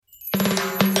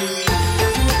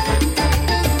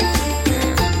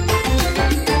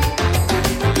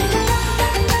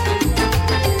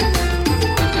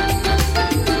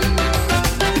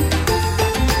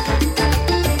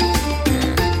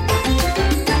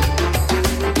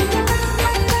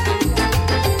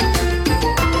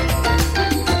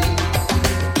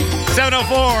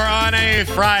7:04 on a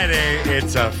Friday.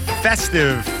 It's a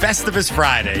Festivus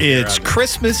Friday. It's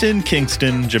Christmas in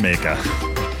Kingston, Jamaica.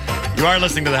 You are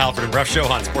listening to the Halford and Bruff Show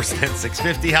on Sportsnet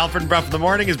 650. Halford and Bruff in the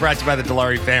Morning is brought to you by the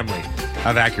Dilawri family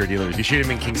of Acura dealers. You shoot him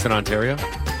in Kingston, Ontario?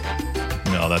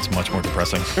 No, that's much more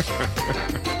depressing.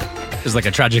 It's like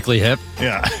a tragically hip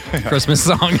Christmas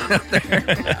song out there.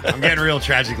 I'm getting real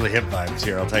tragically hip vibes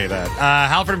here, I'll tell you that.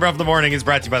 Halford and Bruff in the Morning is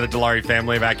brought to you by the Dilawri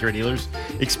family of Acura dealers.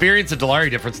 Experience a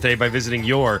Dilawri difference today by visiting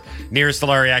your nearest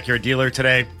Dilawri Acura dealer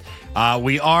today.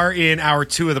 We are in hour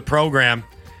 2 of the program.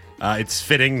 It's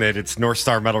fitting that it's North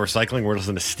Star Metal Recycling. We're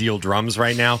listening to steel drums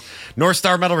right now. North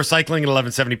Star Metal Recycling at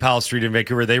 1170 Powell Street in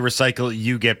Vancouver. They recycle,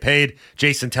 you get paid.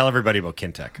 Jason, tell everybody about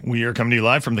Kintec. We are coming to you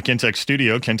live from the Kintec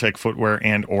studio. Kintec Footwear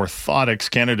and Orthotics,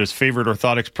 Canada's favorite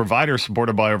orthotics provider,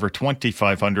 supported by over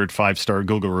 2,500 5-star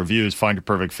Google reviews. Find your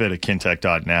perfect fit at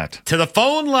kintec.net. To the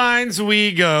phone lines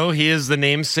we go. He is the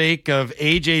namesake of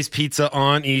AJ's Pizza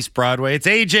on East Broadway. It's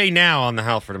AJ now on the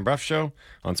Halford and Bruff Show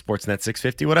on Sportsnet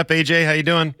 650. What up, AJ? How you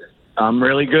doing? I'm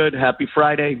really good. Happy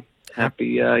Friday.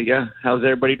 Happy, How's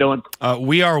everybody doing?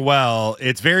 We are well.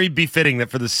 It's very befitting that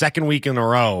for the second week in a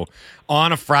row,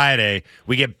 on a Friday,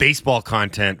 we get baseball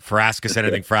content for Ask Us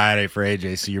Anything Friday for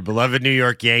AJ. So your beloved New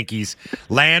York Yankees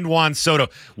land Juan Soto.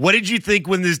 What did you think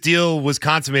when this deal was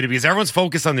consummated? Because everyone's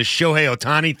focused on the Shohei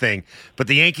Ohtani thing, but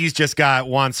the Yankees just got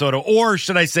Juan Soto. Or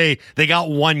should I say they got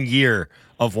 1 year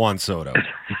of Juan Soto?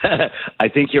 I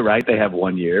think you're right. They have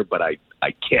 1 year, but I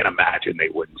can't imagine they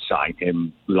wouldn't sign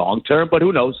him long term. But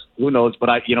who knows? Who knows?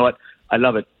 But you know what? I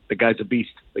love it. The guy's a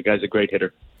beast. The guy's a great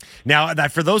hitter. Now,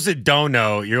 for those that don't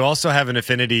know, you also have an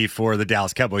affinity for the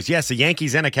Dallas Cowboys. Yes, a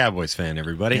Yankees and a Cowboys fan,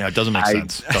 everybody. Yeah, it doesn't make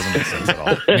sense. Doesn't make sense at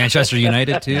all. Manchester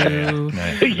United, too.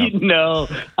 No,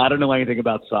 I don't know anything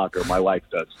about soccer. My wife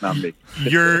does, not me.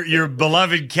 Your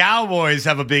beloved Cowboys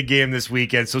have a big game this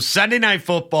weekend. So Sunday Night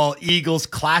Football, Eagles,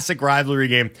 classic rivalry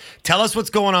game. Tell us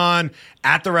what's going on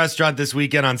at the restaurant this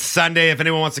weekend on Sunday if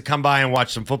anyone wants to come by and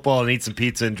watch some football and eat some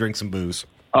pizza and drink some booze.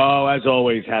 Oh, as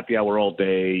always, happy hour all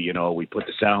day. You know, we put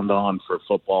the sound on for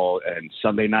football, and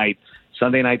Sunday night's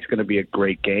going to be a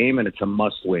great game, and it's a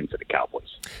must-win for the Cowboys.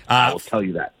 I will tell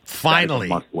you that. Finally.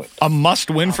 That is a must-win. A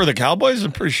must-win for the Cowboys?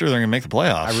 I'm pretty sure they're going to make the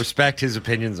playoffs. I respect his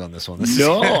opinions on this one.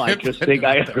 I just think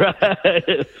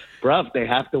Bruff, they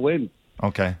have to win.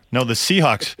 Okay. No, the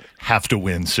Seahawks have to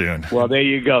win soon. Well, there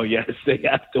you go. Yes, they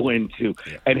have to win, too.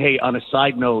 Yeah. And, hey, on a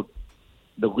side note,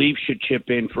 the Leafs should chip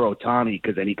in for Ohtani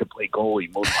because then he could play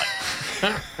goalie most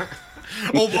likely.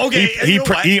 Oh, okay.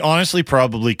 He honestly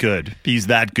probably could. He's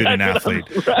that good an athlete.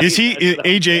 Right. Is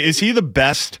he the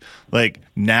best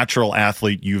natural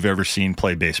athlete you've ever seen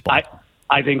play baseball?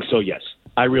 I think so, yes.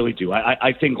 I really do.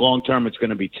 I think long term it's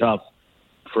going to be tough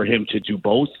for him to do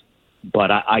both, but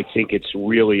I think it's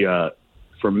really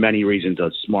for many reasons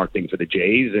a smart thing for the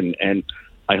Jays, and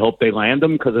I hope they land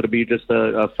them because it'll be just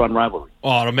a fun rivalry.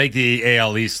 Oh, it'll make the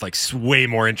AL East way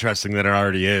more interesting than it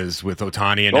already is with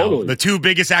Ohtani. And totally. The two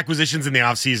biggest acquisitions in the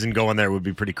offseason going there would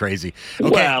be pretty crazy.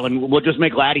 Okay. Well, and we'll just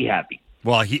make Laddie happy.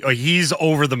 Well, he's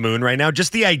over the moon right now.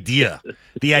 Just the idea of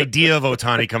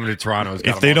Ohtani coming to Toronto.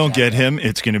 If they don't get him,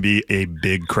 it's going to be a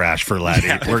big crash for Laddie.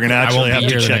 Yeah. We're going to actually have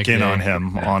to check in on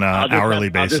him on an hourly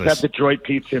basis. I'll just have Detroit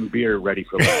pizza and beer ready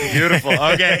for Laddie. Beautiful.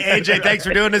 Okay, AJ, thanks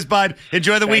for doing this, bud.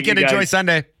 Enjoy the weekend. Enjoy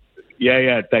Sunday.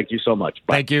 Yeah. Thank you so much.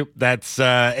 Bye. Thank you. That's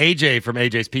AJ from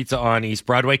AJ's Pizza on East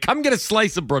Broadway. Come get a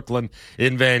slice of Brooklyn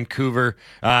in Vancouver.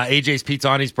 AJ's Pizza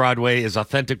on East Broadway is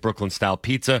authentic Brooklyn-style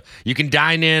pizza. You can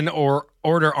dine in or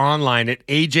order online at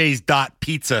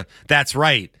ajs.pizza. That's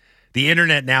right. The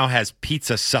internet now has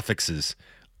pizza suffixes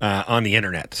on the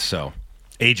internet. So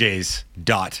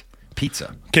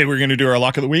ajs.pizza. Okay, we're going to do our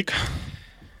lock of the week.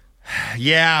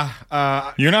 Yeah.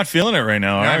 You're not feeling it right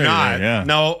now, I'm not. Yeah.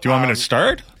 No. Do you want me to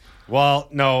start? Well,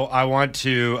 no, I want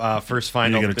to first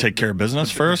find out. You're going to take care of business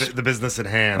first? The business at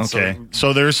hand. Okay.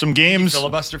 So there's some games. Can you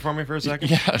filibuster for me for a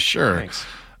second? Yeah, sure. Thanks.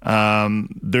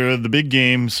 There are the big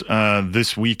games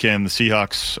this weekend. The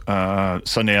Seahawks,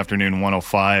 Sunday afternoon,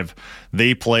 1:05.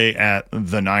 They play at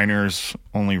the Niners.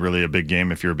 Only really a big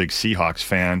game if you're a big Seahawks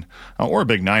fan or a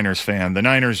big Niners fan. The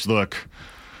Niners look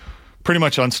pretty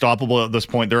much unstoppable at this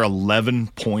point. They're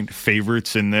 11-point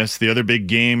favorites in this. The other big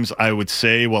games, I would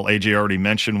say, well, AJ already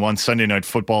mentioned one, Sunday Night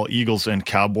Football, Eagles and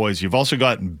Cowboys. You've also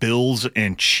got Bills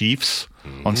and Chiefs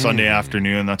on Sunday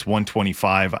afternoon. That's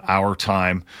 1:25 our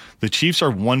time. The Chiefs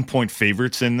are 1-point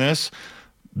favorites in this.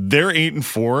 They're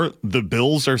 8-4. The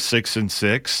Bills are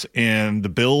 6-6, and the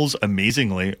Bills,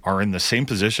 amazingly, are in the same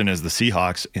position as the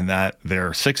Seahawks in that they're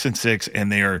 6-6,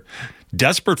 and they are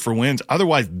desperate for wins.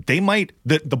 Otherwise, they might.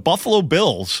 The Buffalo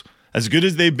Bills as good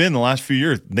as they've been the last few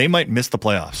years, they might miss the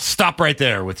playoffs. Stop right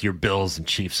there with your Bills and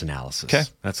Chiefs analysis. Okay.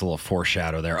 That's a little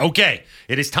foreshadow there. Okay,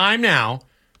 it is time now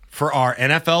for our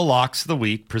NFL Locks of the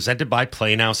Week, presented by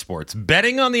Play Now Sports.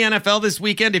 Betting on the NFL this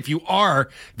weekend, if you are,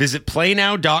 visit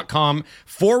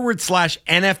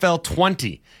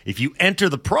playnow.com/NFL20. If you enter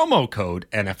the promo code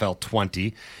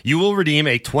NFL20, you will redeem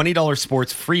a $20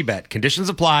 sports free bet. Conditions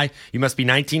apply. You must be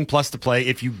 19 plus to play.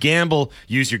 If you gamble,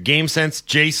 use your game sense.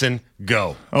 Jason,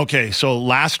 go. Okay, so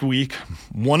last week,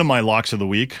 one of my locks of the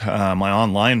week, my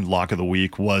online lock of the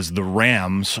week, was the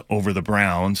Rams over the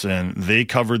Browns, and they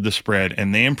covered the spread,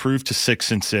 and they improved to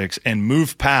 6-6 and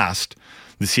moved past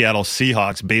the Seattle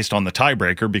Seahawks based on the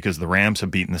tiebreaker because the Rams have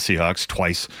beaten the Seahawks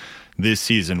twice this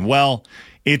season. Well,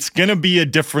 it's going to be a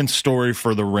different story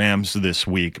for the Rams this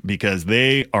week because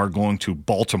they are going to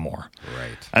Baltimore.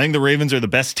 Right. I think the Ravens are the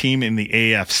best team in the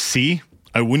AFC.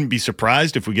 I wouldn't be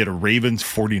surprised if we get a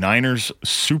Ravens-49ers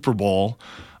Super Bowl.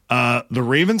 The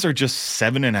Ravens are just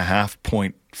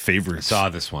 7.5-point favorites. I saw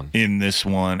this one. In this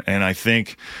one, and I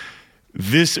think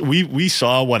this we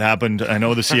saw what happened. I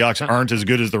know the Seahawks aren't as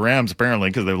good as the Rams apparently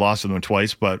because they lost to them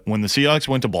twice, but when the Seahawks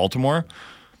went to Baltimore,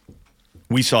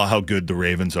 we saw how good the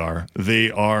Ravens are.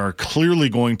 They are clearly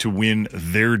going to win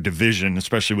their division,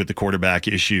 especially with the quarterback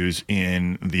issues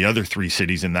in the other three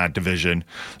cities in that division.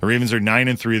 The Ravens are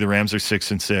 9-3. The Rams are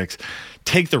 6-6.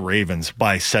 Take the Ravens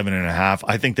by 7.5.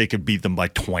 I think they could beat them by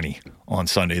 20 on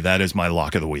Sunday. That is my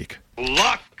lock of the week.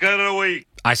 Lock of the week.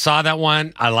 I saw that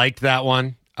one. I liked that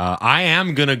one. I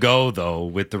am going to go, though,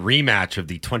 with the rematch of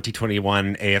the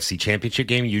 2021 AFC Championship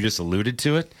game. You just alluded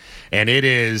to it. And it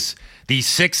is the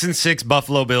 6-6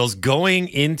 Buffalo Bills going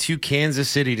into Kansas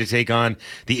City to take on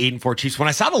the 8-4 Chiefs. When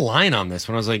I saw the line on this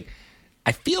one, I was like,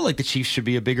 I feel like the Chiefs should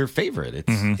be a bigger favorite.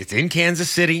 It's in Kansas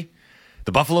City.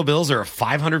 The Buffalo Bills are a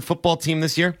 500 football team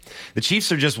this year. The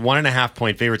Chiefs are just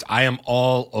 1.5-point favorites. I am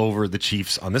all over the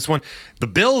Chiefs on this one. The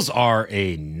Bills are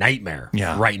a nightmare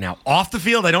right now. Off the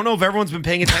field, I don't know if everyone's been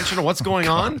paying attention to what's going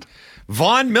on.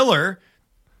 Von Miller,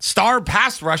 star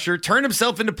pass rusher, turned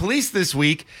himself into police this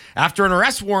week after an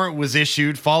arrest warrant was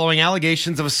issued following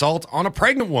allegations of assault on a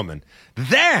pregnant woman.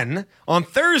 Then, on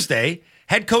Thursday,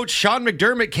 head coach Sean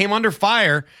McDermott came under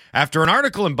fire after an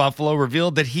article in Buffalo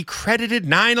revealed that he credited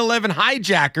 9/11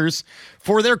 hijackers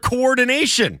for their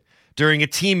coordination during a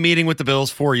team meeting with the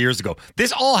Bills 4 years ago.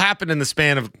 This all happened in the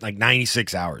span of like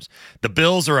 96 hours. The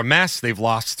Bills are a mess. They've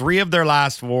lost 3 of their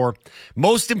last 4.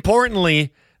 Most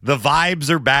importantly, the vibes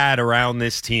are bad around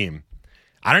this team.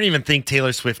 I don't even think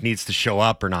Taylor Swift needs to show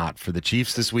up or not for the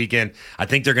Chiefs this weekend. I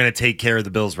think they're going to take care of the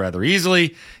Bills rather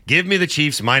easily. Give me the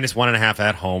Chiefs minus 1.5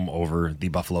 at home over the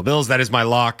Buffalo Bills. That is my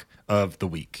lock of the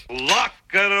week. Lock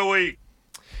of the week.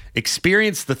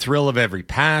 Experience the thrill of every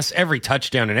pass, every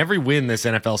touchdown, and every win this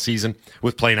NFL season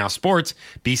with Play Now Sports,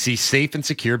 BC's safe and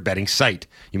secure betting site.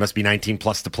 You must be 19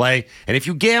 plus to play, and if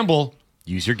you gamble,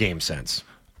 use your game sense.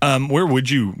 Where would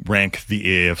you rank the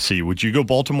AFC? Would you go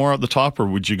Baltimore at the top, or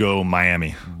would you go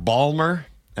Miami? Balmer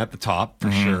at the top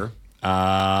for sure.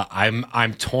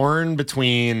 I'm torn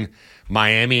between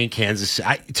Miami and Kansas.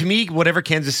 To me, whatever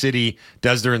Kansas City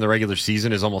does during the regular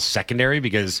season is almost secondary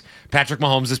because Patrick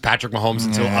Mahomes is Patrick Mahomes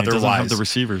until otherwise. He doesn't have the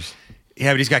receivers.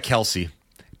 Yeah, but he's got Kelsey.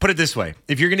 Put it this way: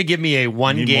 if you're going to give me a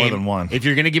more than one. If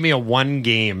you're going to give me a one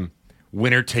game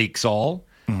winner takes all.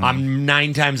 I'm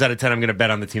 9 times out of 10, I'm going to bet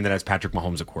on the team that has Patrick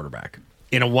Mahomes at quarterback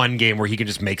in a one game where he can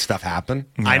just make stuff happen.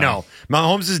 Yeah. I know.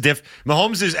 Mahomes is,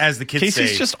 as the kids say,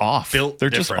 Casey's just off. They're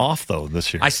different. Just off, though,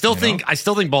 this year. I still think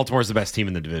Baltimore is the best team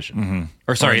in the division.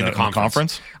 Or sorry, in the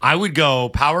conference. I would go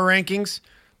power rankings,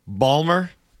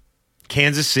 Balmer,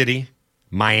 Kansas City,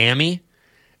 Miami,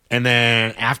 and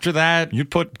then after that...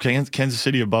 You'd put Kansas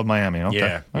City above Miami. Okay.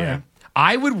 Yeah. Right.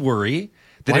 I would worry...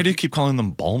 Why do you keep calling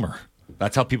them Balmer?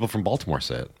 That's how people from Baltimore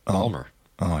say it. Balmer.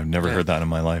 Oh, I've never heard that in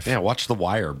my life. Yeah, watch The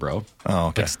Wire, bro. Oh,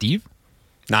 okay. Like Steve?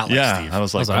 Not like Steve. I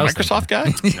was like, the Microsoft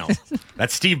guy? No.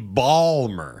 That's Steve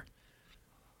Ballmer.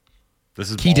 This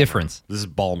is Key Ballmer. difference. This is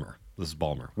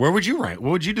Ballmer. Where would you rank?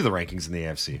 What would you do the rankings in the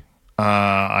AFC?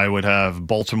 I would have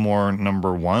Baltimore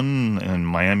number 1 and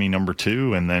Miami number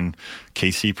 2, and then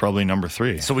KC probably number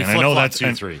 3. So we flip-flop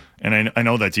 2-3. And I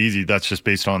know that's easy. That's just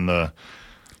based on the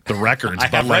records. I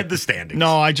have read the standings.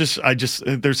 No, I just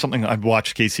there's something. I've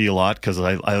watched KC a lot because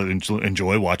I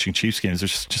enjoy watching Chiefs games.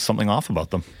 There's just something off about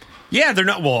them. Yeah, they're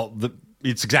not. Well,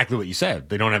 it's exactly what you said.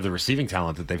 They don't have the receiving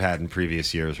talent that they've had in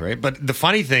previous years, right? But the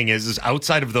funny thing is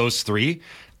outside of those 3,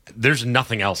 there's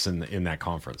nothing else in that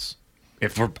conference.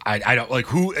 I don't like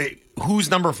who's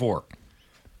number 4.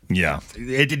 Yeah,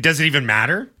 it doesn't even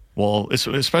matter. Well,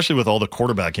 especially with all the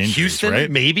quarterback injuries, Houston, right?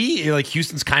 maybe. Like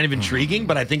Houston's kind of intriguing,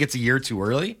 but I think it's a year too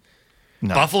early.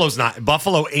 No.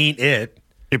 Buffalo ain't it.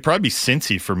 It'd probably be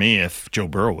Cincy for me if Joe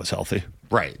Burrow was healthy.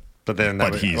 Right. But then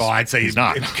I'd say he's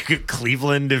not.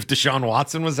 Cleveland if Deshaun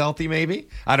Watson was healthy, maybe.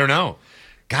 I don't know.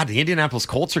 God, the Indianapolis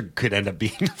Colts could end up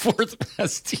being the fourth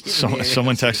best team.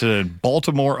 Someone texted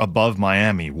Baltimore above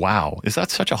Miami. Wow, is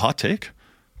that such a hot take?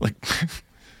 Like,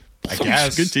 I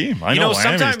guess a good team. I know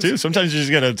Miami's too. Sometimes you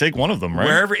just got to take one of them,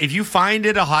 right? If you find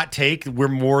it a hot take, we're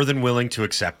more than willing to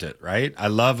accept it. Right? I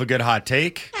love a good hot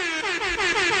take.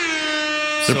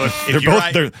 So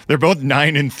they're both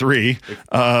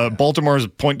 9-3. Baltimore's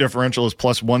point differential is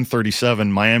plus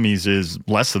 137. Miami's is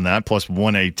less than that, plus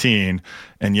 118.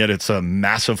 And yet it's a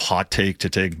massive hot take to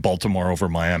take Baltimore over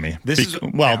Miami.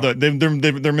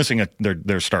 They're missing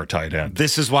their star tight end.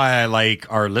 This is why I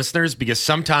like our listeners, because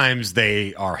sometimes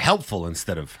they are helpful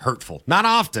instead of hurtful. Not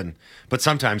often, but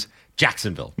sometimes.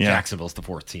 Jacksonville. Yeah. Jacksonville's the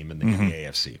fourth team in the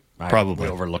AFC. Probably.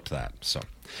 We overlooked that. So,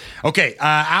 okay.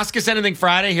 Ask Us Anything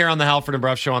Friday here on the Halford and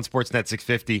Bruff Show on Sportsnet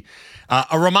 650.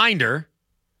 A reminder,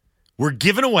 we're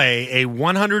giving away a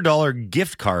 $100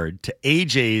 gift card to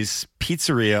AJ's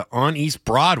Pizzeria on East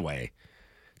Broadway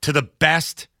to the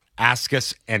best Ask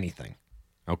Us Anything.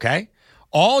 Okay?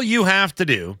 All you have to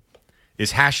do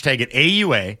is hashtag it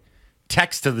AUA,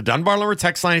 text to the Dunbar Lower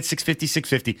text line at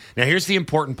 650-650. Now, here's the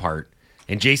important part.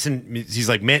 And Jason, he's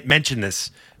like, mention this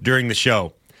during the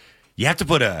show. You have to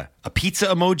put a pizza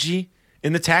emoji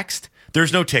in the text.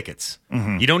 There's no tickets.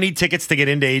 Mm-hmm. You don't need tickets to get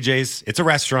into AJ's. It's a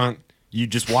restaurant. You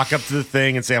just walk up to the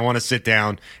thing and say, I want to sit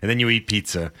down, and then you eat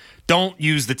pizza. Don't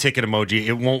use the ticket emoji.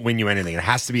 It won't win you anything. It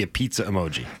has to be a pizza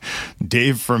emoji.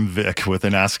 Dave from Vic with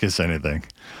an Ask Us Anything.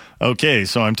 Okay,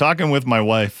 so I'm talking with my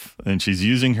wife, and she's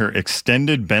using her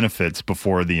extended benefits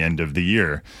before the end of the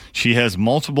year. She has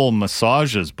multiple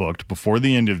massages booked before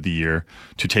the end of the year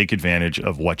to take advantage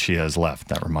of what she has left.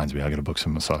 That reminds me, I got to book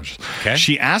some massages. Okay.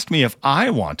 She asked me if I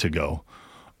want to go.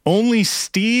 Only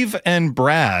Steve and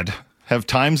Brad have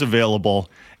times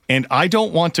available, and I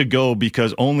don't want to go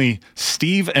because only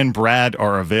Steve and Brad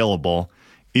are available.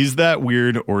 Is that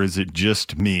weird, or is it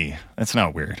just me? That's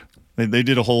not weird. They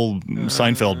did a whole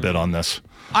Seinfeld bit on this.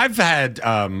 I've had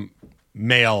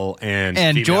male and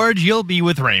female. George, you'll be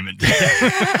with Raymond.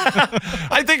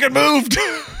 I think it moved.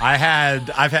 I've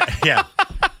had yeah.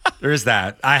 There is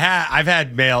that. I've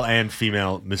had male and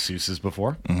female masseuses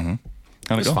before. Mm-hmm.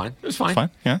 It was fine. It was fine.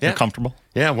 Yeah, they're comfortable.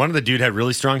 Yeah, one of the dude had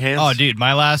really strong hands. Oh, dude,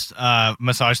 my last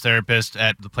massage therapist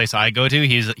at the place I go to,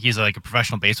 he's like a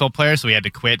professional baseball player, so he had to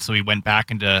quit. So he went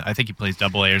back into, I think he plays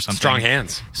Double A or something. Strong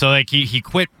hands. So like he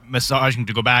quit massaging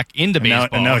to go back into baseball.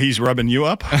 And now he's rubbing you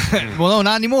up? Well, no,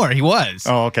 not anymore. He was.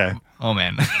 Oh, okay. Oh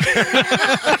man.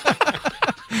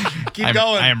 Keep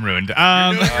going. I am ruined.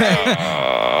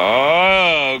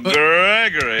 Oh,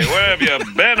 Gregory, where have you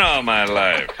been all my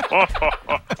life?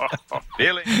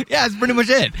 Really? Yeah, that's pretty much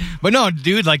it. But no,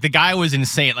 dude, like the guy was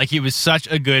insane. Like he was such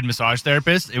a good massage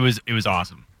therapist. It was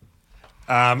awesome.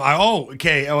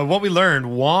 What we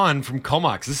learned, Juan from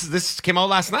Comox. This came out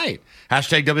last night.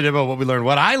 Hashtag WWO. What we learned.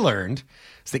 What I learned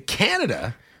is that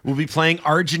Canada will be playing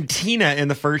Argentina in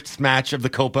the first match of the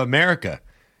Copa America.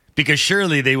 Because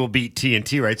surely they will beat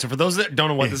TNT, right? So for those that don't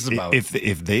know what this is about.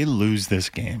 If they lose this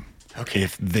game,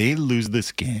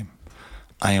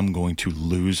 I am going to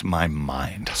lose my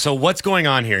mind. So what's going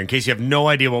on here, in case you have no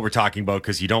idea what we're talking about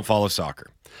because you don't follow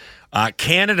soccer?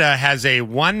 Canada has a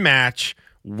one-match,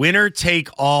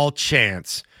 winner-take-all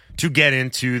chance to get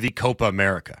into the Copa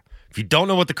America. If you don't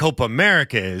know what the Copa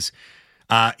America is,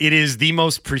 it is the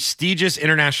most prestigious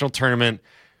international tournament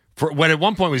for what at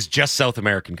one point was just South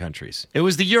American countries. It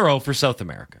was the Euro for South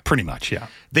America. Pretty much, yeah.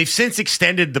 They've since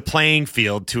extended the playing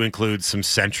field to include some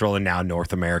Central and now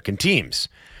North American teams.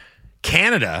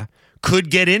 Canada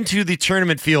could get into the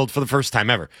tournament field for the first time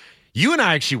ever. You and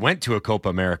I actually went to a Copa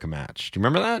America match. Do you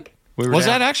remember that? Was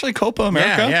that actually Copa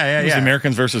America? Yeah. It was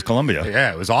Americans versus Colombia.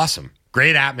 Yeah, it was awesome.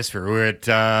 Great atmosphere. We were at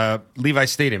Levi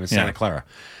Stadium in Santa Clara.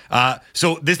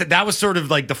 So that was sort of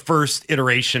like the first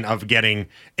iteration of getting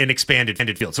an expanded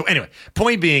field. So anyway,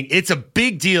 point being, it's a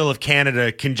big deal if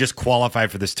Canada can just qualify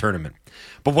for this tournament.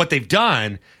 But what they've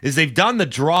done is they've done the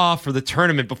draw for the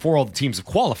tournament before all the teams have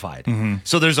qualified. Mm-hmm.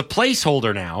 So there's a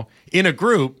placeholder now in a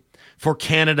group for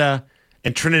Canada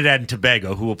and Trinidad and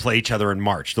Tobago, who will play each other in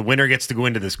March. The winner gets to go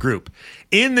into this group.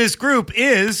 In this group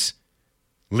is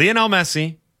Lionel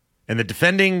Messi and the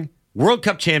defending World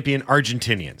Cup champion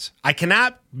Argentinians. I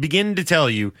cannot begin to tell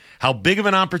you how big of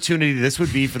an opportunity this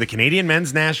would be for the Canadian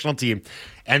men's national team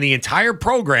and the entire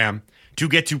program to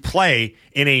get to play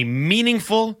in a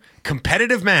meaningful,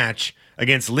 competitive match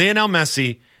against Lionel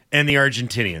Messi and the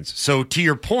Argentinians. So to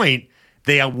your point,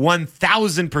 They are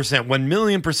 1,000%,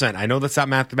 1,000,000%. I know that's not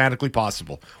mathematically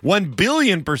possible.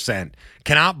 1,000,000,000%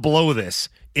 cannot blow this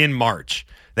in March.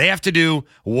 They have to do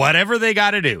whatever they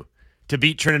got to do to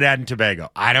beat Trinidad and Tobago.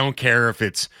 I don't care if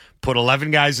it's put 11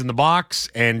 guys in the box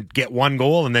and get one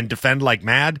goal and then defend like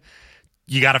mad.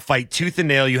 You got to fight tooth and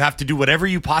nail. You have to do whatever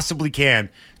you possibly can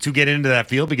to get into that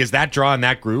field, because that draw in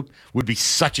that group would be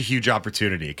such a huge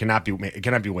opportunity. It cannot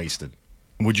be wasted.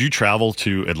 Would you travel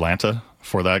to Atlanta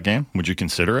for that game? Would you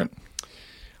consider it?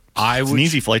 It's an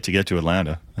easy flight to get to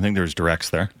Atlanta. I think there's directs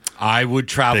there. I would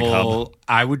travel.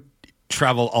 I would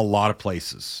travel a lot of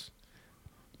places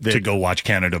to go watch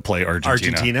Canada play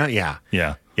Argentina.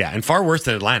 Yeah, and far worse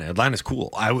than Atlanta. Atlanta's cool.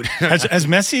 I would as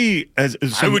Messi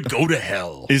I would go to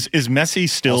hell. Is Messi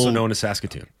still also known as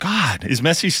Saskatoon? God, is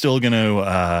Messi still going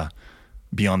to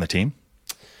be on the team?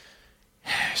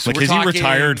 So has he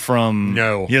retired from?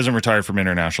 No, he hasn't retired from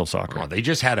international soccer. Oh, they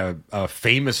just had a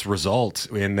famous result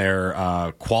in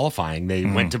their qualifying. They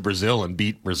went to Brazil and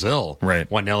beat Brazil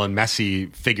 1-0, and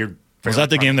Messi figured. Was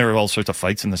that the game there were all sorts of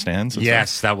fights in the stands?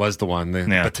 Yes, that was the one.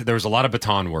 But there was a lot of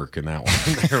baton work in that one.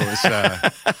 There was,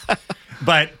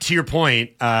 but to your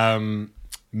point,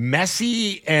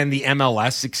 Messi and the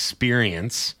MLS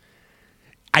experience,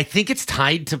 I think it's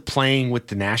tied to playing with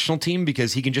the national team,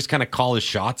 because he can just kind of call his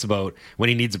shots about when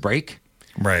he needs a break.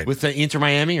 Right. With the Inter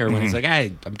Miami, or when he's like,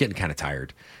 I'm getting kind of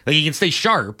tired. Like, he can stay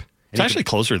sharp. It's actually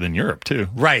closer than Europe, too.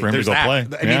 Right. For him to go that. play.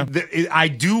 I mean, I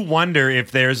do wonder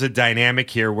if there's a dynamic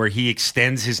here where he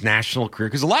extends his national career.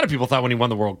 Because a lot of people thought when he won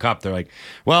the World Cup, they're like,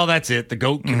 well, that's it. The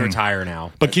GOAT can retire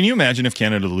now. But can you imagine if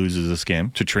Canada loses this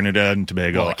game to Trinidad and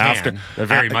Tobago? Well,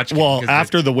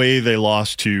 after the way they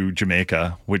lost to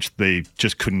Jamaica, which they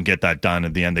just couldn't get that done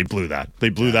at the end. They blew that. They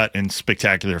blew that in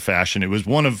spectacular fashion. It was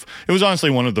honestly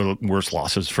one of the worst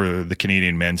losses for the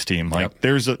Canadian men's team. Like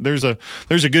there's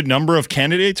a good number of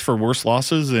candidates for worst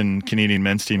losses in Canadian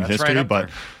men's team history, but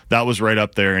that was right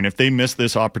up there. And if they miss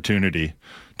this opportunity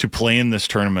to play in this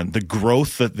tournament, the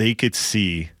growth that they could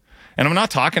see, and I'm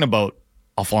not talking about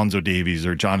Alphonso Davies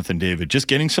or Jonathan David, just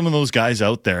getting some of those guys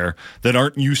out there that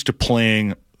aren't used to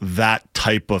playing that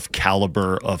type of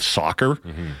caliber of soccer.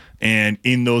 And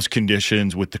in those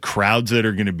conditions, with the crowds that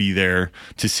are going to be there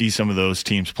to see some of those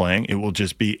teams playing, it will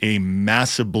just be a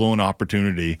massive blown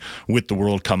opportunity with the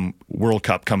World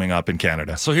Cup coming up in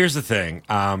Canada. So here's the thing.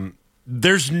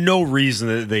 There's no reason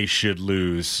that they should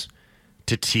lose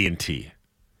to TNT.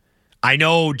 I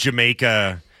know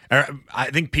Jamaica.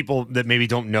 I think people that maybe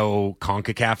don't know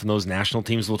CONCACAF and those national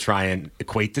teams will try and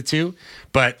equate the two.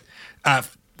 But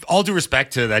all due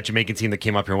respect to that Jamaican team that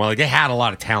came up here, well, they had a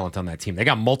lot of talent on that team. They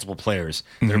got multiple players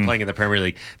that are playing in the Premier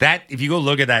League. That, if you go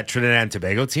look at that Trinidad and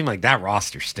Tobago team, like, that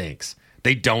roster stinks.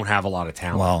 They don't have a lot of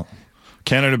talent. Well,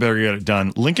 Canada better get it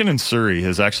done. Lincoln in Surrey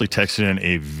has actually texted in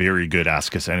a very good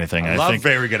Ask Us Anything. I love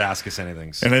very good Ask Us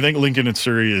Anythings. And I think Lincoln in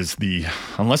Surrey is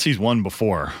unless he's won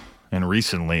before and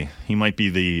recently, he might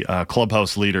be the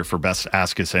clubhouse leader for best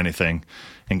Ask Us Anything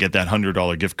and get that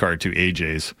 $100 gift card to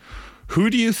AJ's.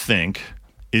 Who do you think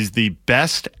is the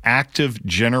best active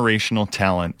generational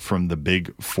talent from the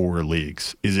big four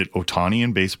leagues? Is it Ohtani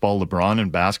in baseball, LeBron in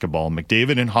basketball,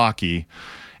 McDavid in hockey,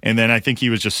 and then I think he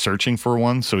was just searching for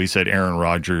one, so he said Aaron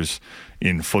Rodgers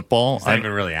in football. He's not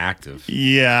even really active.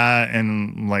 Yeah,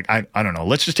 and like I don't know.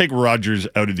 Let's just take Rodgers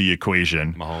out of the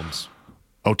equation. Mahomes.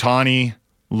 Ohtani,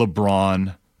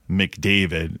 LeBron,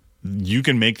 McDavid. You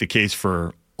can make the case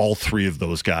for all three of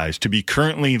those guys to be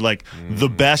currently like the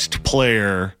best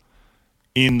player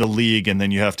in the league, and then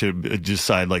you have to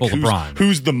decide like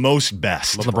who's the most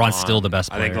best. LeBron's still the best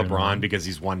player. I think LeBron, because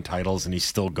he's won titles and he's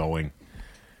still going.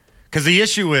 Because the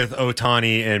issue with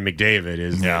Ohtani and McDavid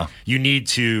is that you need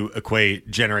to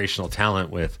equate generational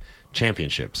talent with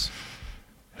championships.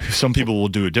 Some people will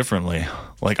do it differently.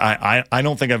 Like I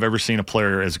don't think I've ever seen a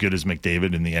player as good as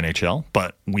McDavid in the NHL,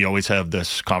 but we always have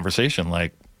this conversation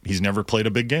like he's never played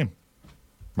a big game,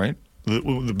 right?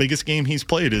 The biggest game he's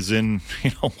played is in,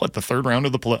 the third round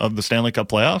of the Stanley Cup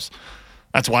playoffs.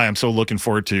 That's why I'm so looking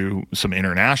forward to some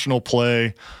international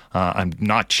play. I'm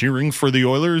not cheering for the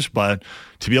Oilers, but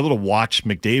to be able to watch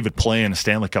McDavid play in a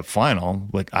Stanley Cup final,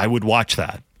 like I would watch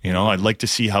that. I'd like to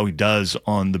see how he does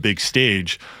on the big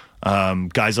stage.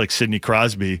 Guys like Sidney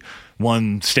Crosby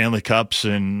won Stanley Cups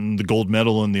and the gold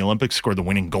medal in the Olympics, scored the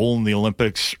winning goal in the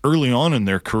Olympics early on in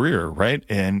their career, right?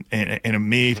 And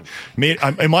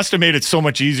it must have made it so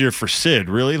much easier for Sid,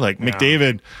 really. Like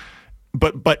McDavid,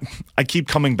 but I keep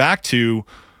coming back to,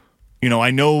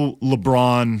 I know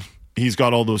LeBron, he's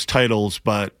got all those titles,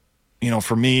 but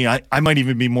for me, I might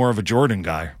even be more of a Jordan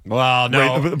guy. Well,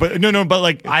 no, right?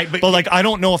 But I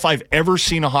don't know if I've ever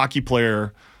seen a hockey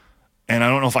player and I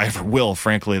don't know if I ever will,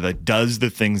 frankly, that does the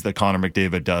things that Connor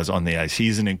McDavid does on the ice.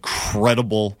 He's an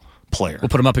incredible player. We'll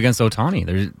put him up against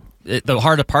Ohtani. The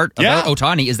hard part about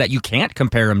Ohtani is that you can't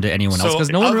compare him to anyone else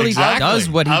because no one really does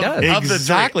what he does.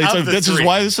 Exactly. So this is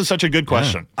why this is such a good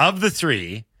question. Yeah. Of the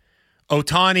three,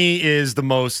 Ohtani is the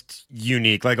most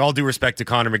unique. Like, all due respect to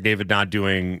Connor McDavid not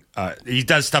doing, he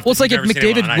does stuff. Well, it's like if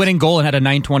McDavid winning goal and had a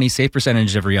 .920 save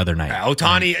percentage every other night.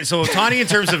 Ohtani in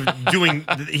terms of doing,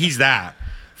 he's that.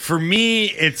 For me,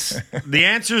 the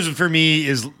answers for me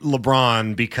is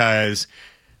LeBron because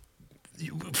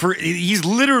he's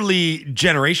literally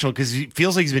generational because he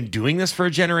feels like he's been doing this for a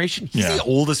generation. He's the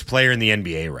oldest player in the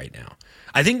NBA right now.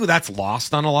 I think that's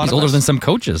lost on a lot of us. He's older than some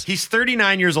coaches. He's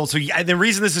 39 years old. So the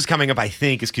reason this is coming up, I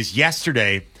think, is because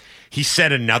yesterday he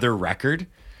set another record.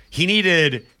 He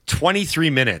needed 23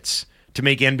 minutes to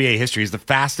make NBA history. He's the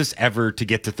fastest ever to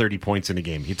get to 30 points in a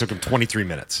game. He took him 23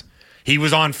 minutes. He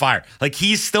was on fire. Like,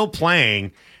 he's still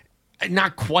playing,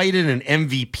 not quite at an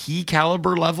MVP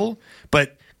caliber level,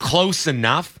 but close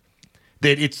enough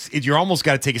that you're almost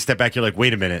got to take a step back. You're like,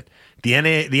 wait a minute. The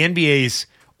NBA's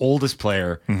oldest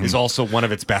player is also one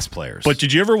of its best players. But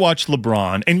did you ever watch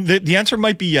LeBron? And the answer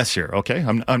might be yes here, okay?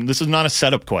 This is not a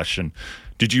setup question.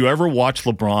 Did you ever watch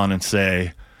LeBron and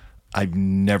say, I've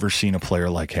never seen a player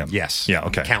like him? Yes. Yeah,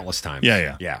 okay. Countless times.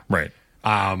 Yeah. Right.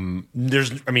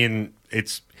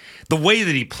 It's the way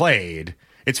that he played.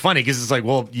 It's funny because it's like,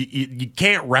 well, you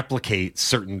can't replicate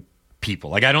certain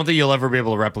people. Like, I don't think you'll ever be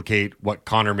able to replicate what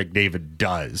Connor McDavid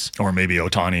does. Or maybe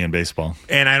Ohtani in baseball.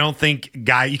 And I don't think,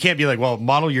 you can't be like, well,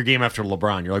 model your game after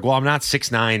LeBron. You're like, well, I'm not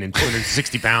 6'9" and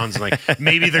 260 pounds and like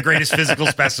maybe the greatest physical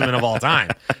specimen of all time.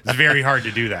 It's very hard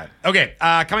to do that. Okay,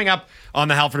 coming up on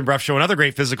the Halford and Bruff Show, another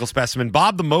great physical specimen,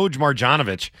 Bob the Moj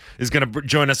Marjanovic, is going to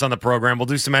join us on the program. We'll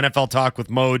do some NFL talk with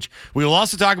Moj. We will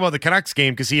also talk about the Canucks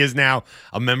game because he is now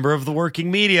a member of the working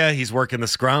media. He's working the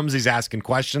scrums. He's asking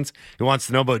questions. He wants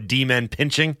to know about D-men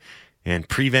pinching and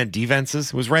prevent defenses.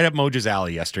 It was right up Moj's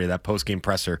alley yesterday, that post-game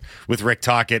presser with Rick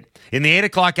Tocchet. In the 8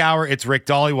 o'clock hour, it's Rick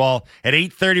Dollywall. At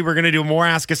 8:30, we're going to do more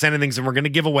Ask Us Anythings, and we're going to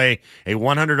give away a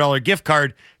 $100 gift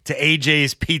card to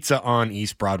AJ's Pizza on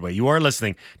East Broadway. You are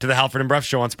listening to the Halford and Bruff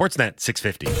Show on Sportsnet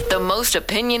 650. The most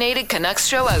opinionated Canucks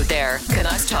show out there.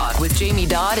 Canucks Talk with Jamie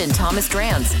Dodd and Thomas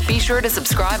Drance. Be sure to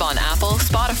subscribe on Apple,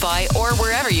 Spotify, or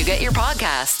wherever you get your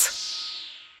podcasts.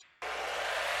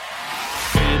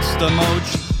 It's the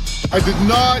Moj. I did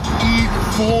not eat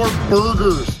 4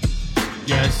 burgers.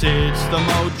 Yes, it's the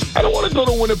Moj. I don't want to go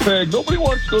to Winnipeg. Nobody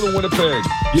wants to go to Winnipeg.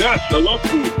 Yes, I love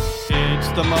food. It's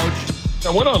the Moj. I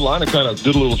went online and kind of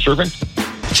did a little surfing.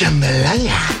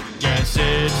 Jambalaya. Yes,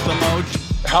 it's the Moj.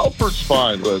 Halford's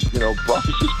fine, but,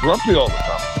 Bruffy's just grumpy all the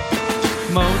time.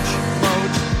 Moj,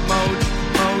 Moj, Moj,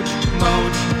 Moj,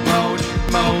 Moj, Moj,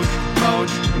 Moj,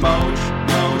 Moj, Moj,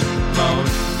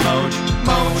 Moj, Moj,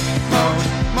 Moj,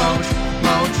 Moj,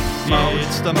 Moj, Moj.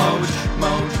 It's the Moj,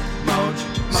 Moj, Moj.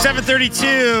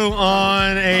 7:32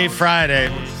 on a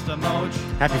Friday. It's the Moj.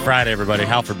 Happy Friday, everybody.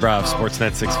 Halford Bruff,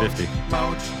 Sportsnet 650.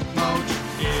 Moj, Moj.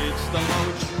 It's the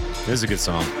Moj. This is a good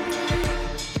song.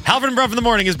 Halford and Bruff in the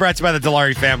Morning is brought to you by the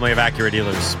Dilawri family of Acura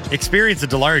dealers. Experience the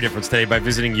Dilawri difference today by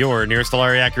visiting your nearest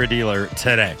Dilawri Acura dealer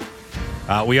today.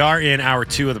 We are in hour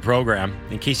 2 of the program.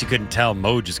 In case you couldn't tell,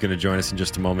 Moj is going to join us in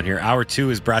just a moment here. Hour 2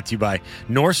 is brought to you by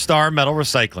North Star Metal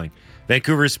Recycling.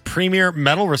 Vancouver's premier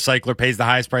metal recycler pays the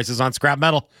highest prices on scrap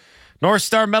metal. North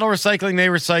Star Metal Recycling, they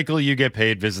recycle, you get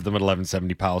paid. Visit them at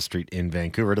 1170 Powell Street in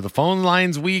Vancouver. To the phone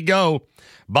lines we go.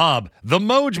 Bob, the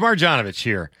Moj Marjanovic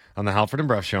here on the Halford and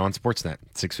Bruff Show on Sportsnet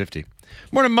 650.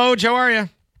 Morning, Moj. How are you?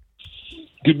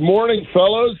 Good morning,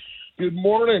 fellas. Good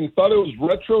morning. Thought it was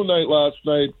retro night last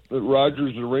night at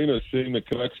Rogers Arena, seeing the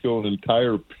Canucks go an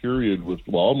entire period with,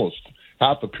 almost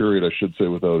half a period, I should say,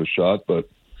 without a shot. But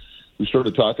we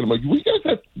started talking. I'm like, we guys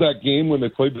had that game when they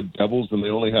played the Devils and they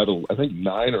only had, I think,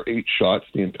 9 or 8 shots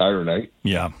the entire night.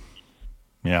 Yeah.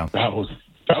 That was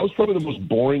probably the most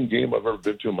boring game I've ever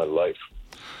been to in my life.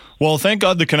 Well, thank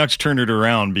God the Canucks turned it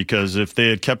around, because if they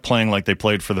had kept playing like they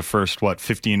played for the first,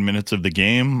 15 minutes of the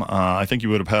game, I think you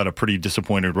would have had a pretty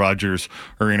disappointed Rogers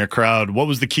Arena crowd. What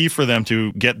was the key for them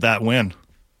to get that win?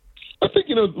 I think,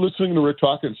 listening to Rick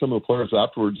talking to some of the players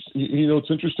afterwards, it's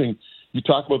interesting. You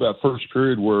talk about that first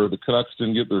period where the Canucks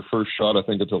didn't get their first shot, I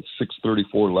think, until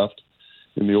 6:34 left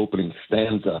in the opening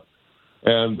stanza.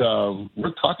 And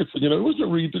Rick Tocchet said, it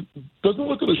doesn't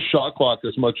look at the shot clock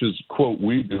as much as, quote,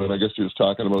 we do. And I guess he was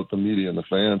talking about the media and the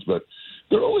fans. But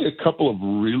there are only a couple of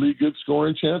really good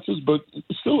scoring chances. But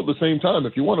still, at the same time,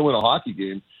 if you want to win a hockey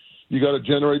game, you got to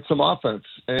generate some offense.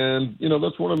 And,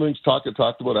 that's one of the things Tocchet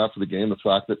talked about after the game, the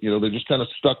fact that, they just kind of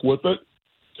stuck with it.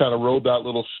 kind of rode that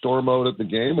little storm out at the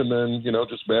game, and then,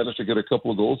 just managed to get a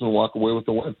couple of goals and walk away with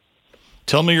the win.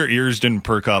 Tell me your ears didn't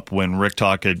perk up when Rick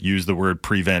Tocchet used the word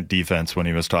prevent defense when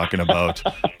he was talking about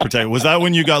protect. Was that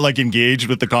when you got engaged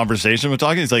with the conversation with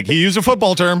Tocchet? He's like, he used a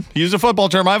football term.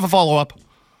 I have a follow-up.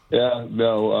 Yeah,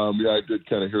 no, I did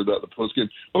kind of hear that in the postgame.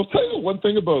 I'll tell you one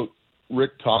thing about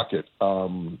Rick Tocchet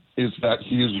is that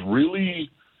he is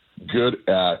really good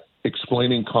at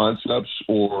explaining concepts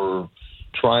or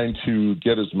trying to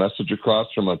get his message across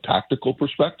from a tactical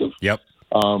perspective. Yep.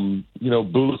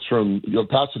 Boulis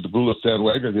passed it to Boulis, Dan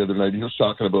Wagner the other night. He was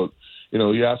talking about,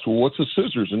 he asked, well, what's the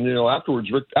scissors? And, afterwards,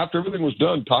 Rick, after everything was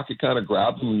done, Tocchet kind of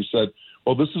grabbed him and he said,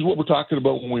 well, this is what we're talking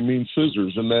about when we mean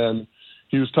scissors. And then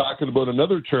he was talking about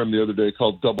another term the other day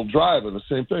called double drive, and the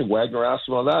same thing. Wagner asked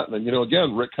him on that. And then,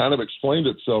 again, Rick kind of explained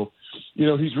it. So,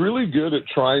 he's really good at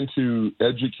trying to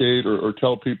educate or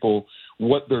tell people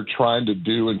what they're trying to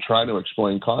do and trying to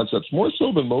explain concepts, more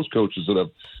so than most coaches that I've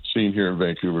seen here in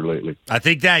Vancouver lately. I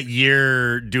think that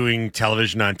year doing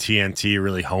television on TNT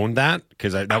really honed that,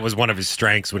 because that was one of his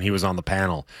strengths when he was on the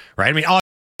panel, right? I mean,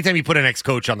 anytime you put an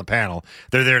ex-coach on the panel,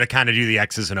 they're there to kind of do the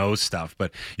X's and O's stuff.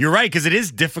 But you're right, because it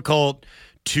is difficult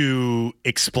to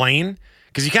explain,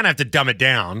 because you kind of have to dumb it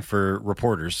down for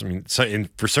reporters. I mean,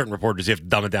 for certain reporters, you have to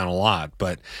dumb it down a lot.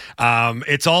 But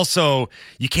it's also,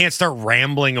 you can't start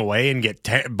rambling away and get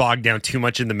bogged down too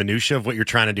much in the minutia of what you're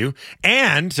trying to do.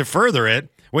 And to further it,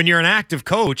 when you're an active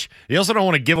coach, you also don't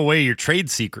want to give away your trade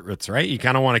secrets, right? You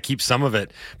kind of want to keep some of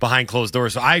it behind closed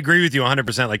doors. So I agree with you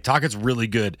 100%. Tocchet's really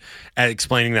good at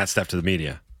explaining that stuff to the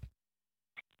media.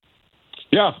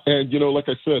 Yeah, and like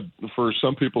I said, for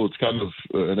some people it's kind of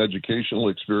an educational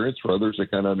experience. For others, they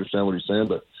kind of understand what he's saying.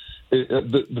 But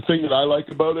the thing that I like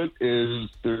about it is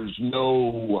there's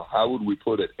no, how would we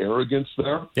put it, arrogance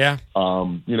there. Yeah.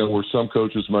 Where some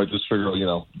coaches might just figure,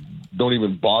 don't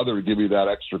even bother to give you that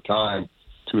extra time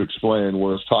to explain,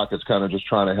 whereas Tocchet's kind of just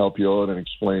trying to help you out and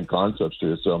explain concepts to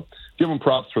you. So give him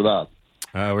props for that.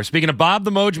 We're speaking to Bob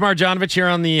the Moj Marjanovic here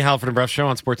on the Halford and Bruff Show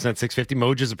on Sportsnet 650.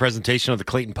 Moj is a presentation of the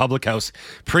Clayton Public House.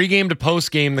 Pre-game to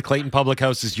post-game, the Clayton Public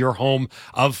House is your home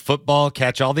of football.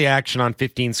 Catch all the action on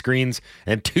 15 screens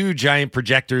and 2 giant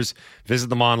projectors. Visit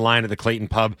them online at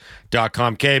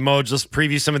theclaytonpub.com. Okay, Moj, let's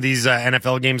preview some of these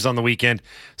NFL games on the weekend.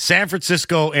 San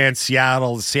Francisco and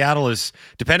Seattle. Seattle is,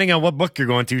 depending on what book you're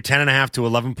going to, 10.5 to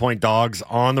 11-point dogs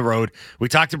on the road. We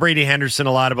talked to Brady Henderson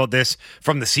a lot about this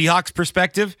from the Seahawks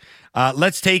perspective.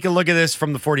 Let's take a look at this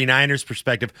from the 49ers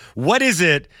perspective. What is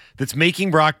it that's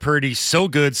making Brock Purdy so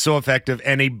good, so effective,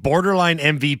 and a borderline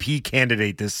MVP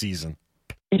candidate this season?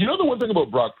 The one thing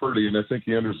about Brock Purdy, and I think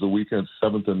he enters the weekend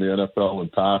 7th in the NFL in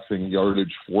passing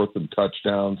yardage, 4th in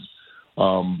touchdowns.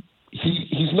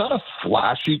 He's not a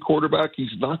flashy quarterback.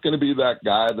 He's not going to be that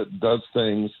guy that does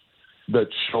things that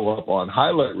show up on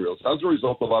highlight reels. As a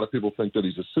result, a lot of people think that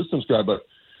he's a systems guy, but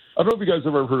I don't know if you guys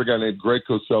ever heard a guy named Greg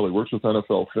Cosell. He works with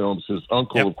NFL Films. His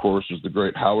uncle, of course, is the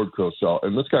great Howard Cosell.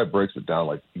 And this guy breaks it down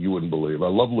like you wouldn't believe. I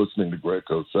love listening to Greg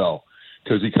Cosell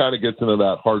because he kind of gets into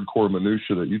that hardcore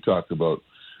minutia that you talked about.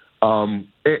 And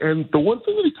the one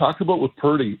thing that he talked about with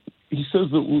Purdy, he says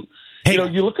that,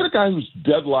 you look at a guy who's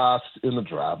dead last in the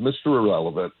draft, Mr.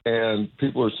 Irrelevant, and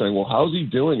people are saying, well, how's he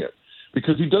doing it?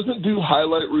 Because he doesn't do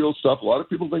highlight reel stuff. A lot of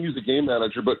people think he's a game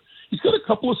manager, but he's got a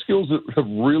couple of skills that have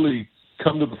really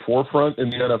come to the forefront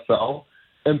in the NFL,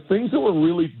 and things that were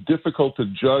really difficult to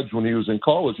judge when he was in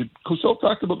college. Cosell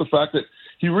talked about the fact that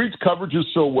he reads coverages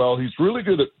so well. He's really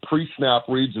good at pre-snap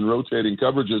reads and rotating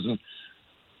coverages. And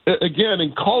again,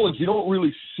 in college, you don't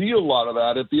really see a lot of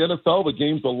that. At the NFL, the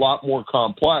game's a lot more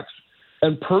complex,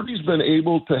 and Purdy's been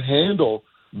able to handle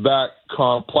that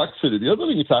complexity. The other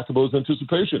thing he talked about is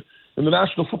anticipation. In the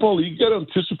National Football League, you got to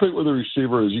anticipate where the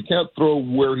receiver is. You can't throw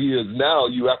where he is now.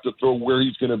 You have to throw where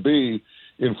he's going to be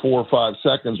in 4 or 5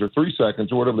 seconds or 3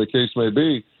 seconds or whatever the case may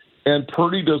be. And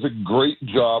Purdy does a great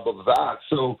job of that.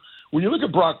 So when you look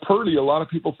at Brock Purdy, a lot of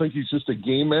people think he's just a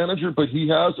game manager, but he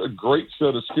has a great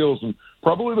set of skills. And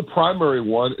probably the primary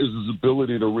one is his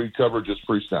ability to read coverages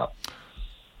pre-snap.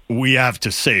 We have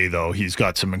to say, though, he's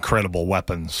got some incredible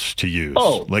weapons to use.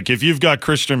 Oh. Like if you've got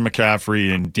Christian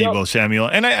McCaffrey and Deebo Samuel,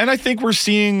 and I think we're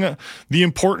seeing the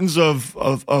importance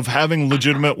of having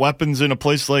legitimate weapons in a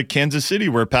place like Kansas City,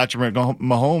 where Patrick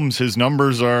Mahomes, his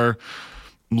numbers are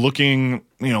looking,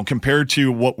 compared to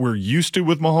what we're used to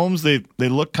with Mahomes, they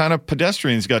look kind of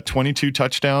pedestrian. He's got 22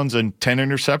 touchdowns and 10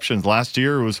 interceptions. Last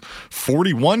year it was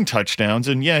 41 touchdowns,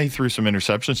 and he threw some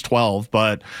interceptions, 12,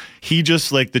 but he just,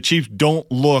 the Chiefs don't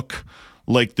look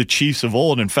like the Chiefs of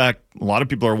old. In fact, a lot of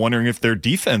people are wondering if their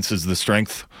defense is the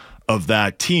strength of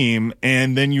that team.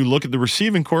 And then you look at the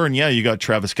receiving core, and you got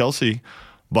Travis Kelce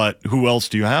but who else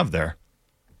do you have there?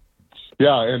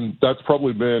 Yeah, and that's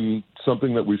probably been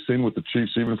something that we've seen with the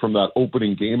Chiefs, even from that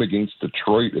opening game against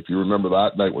Detroit, if you remember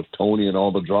that night with Tony and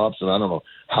all the drops. And I don't know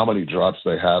how many drops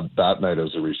they had that night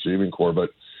as a receiving core.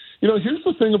 But, here's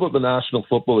the thing about the National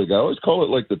Football League. I always call it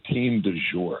like the team du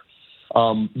jour.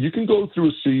 You can go through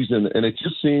a season, and it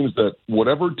just seems that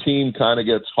whatever team kind of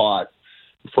gets hot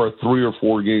for a 3 or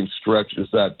 4 game stretch is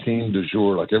that team du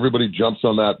jour. Like everybody jumps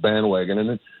on that bandwagon, and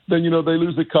then they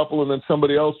lose a couple, and then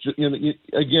somebody else.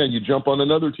 Again, you jump on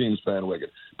another team's bandwagon.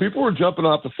 People were jumping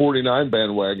off the 49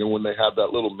 bandwagon when they had that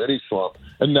little mini slump,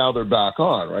 and now they're back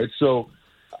on, right? So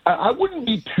I wouldn't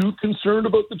be too concerned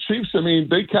about the Chiefs. I mean,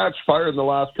 they catch fire in the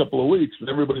last couple of weeks, and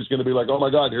everybody's going to be like, "Oh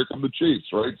my God, here come the Chiefs!"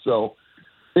 Right? So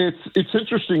it's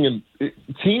interesting, and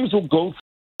teams will go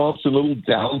through ups and little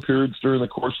down periods during the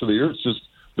course of the year. It's just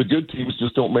the good teams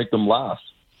just don't make them last.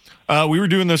 We were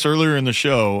doing this earlier in the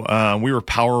show. We were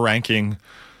power ranking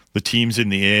the teams in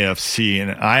the AFC,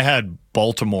 and I had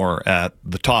Baltimore at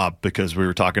the top because we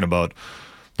were talking about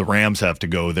the Rams have to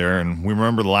go there. And we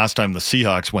remember the last time the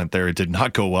Seahawks went there, it did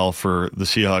not go well for the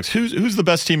Seahawks. Who's the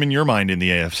best team in your mind in the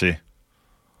AFC?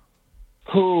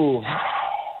 Who?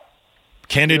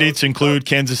 Candidates include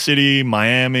Kansas City,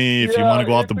 Miami. If you want to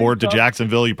go off the board to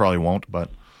Jacksonville, you probably won't, but...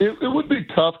 It would be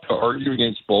tough to argue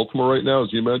against Baltimore right now,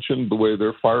 as you mentioned, the way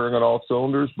they're firing on all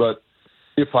cylinders. But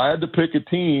if I had to pick a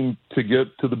team to get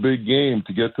to the big game,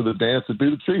 to get to the dance, it'd be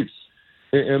the Chiefs.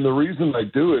 And the reason I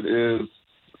do it is,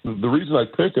 the reason I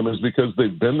pick them is because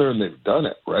they've been there and they've done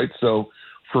it, right? So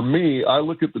for me, I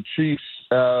look at the Chiefs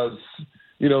as,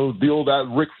 the old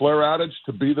Ric Flair adage,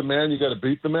 to be the man, you got to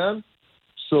beat the man.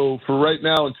 So for right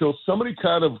now, until somebody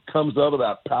kind of comes out of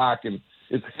that pack and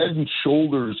it's head and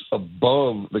shoulders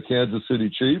above the Kansas City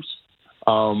Chiefs,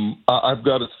 I've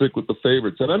got to stick with the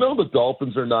favorites. And I know the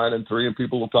Dolphins are 9-3, and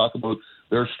people will talk about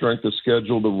their strength of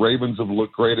schedule. The Ravens have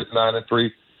looked great at 9-3.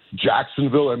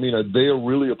 Jacksonville, I mean, they are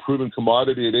really a proven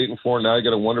commodity at 8-4. Now you got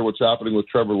to wonder what's happening with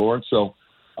Trevor Lawrence. So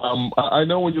I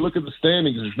know when you look at the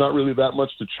standings, there's not really that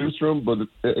much to choose from. But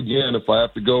again, if I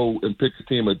have to go and pick a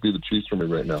team, it'd be the Chiefs for me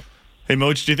right now. Hey,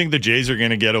 Moach, do you think the Jays are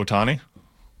going to get Ohtani?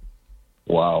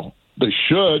 Wow. They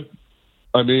should.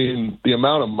 I mean, the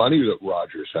amount of money that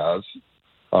Rodgers has,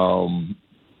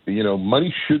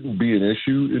 money shouldn't be an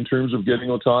issue in terms of getting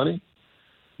Ohtani.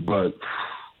 But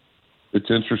it's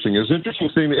interesting. It's interesting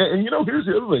seeing, and here's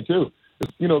the other thing too.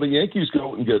 The Yankees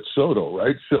go out and get Soto,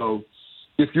 right? So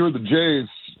if you're the Jays,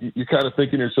 you're kind of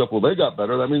thinking to yourself, well, they got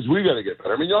better. That means we got to get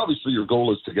better. I mean, obviously your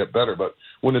goal is to get better, but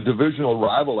when a divisional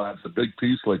rival adds a big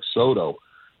piece like Soto,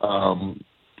 I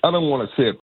don't want to say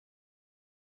it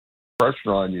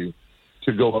pressure on you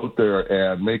to go out there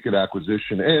and make an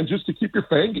acquisition and just to keep your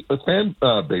fan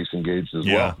base engaged as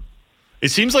well. It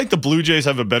seems like the Blue Jays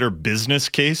have a better business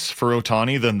case for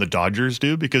Ohtani than the Dodgers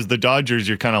do, because the Dodgers,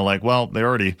 you're kind of like, well, they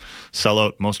already sell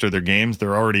out most of their games.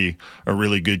 They're already a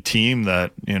really good team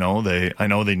that, they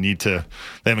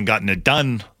haven't gotten it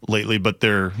done lately, but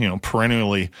they're,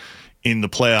 perennially in the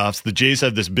playoffs. The Jays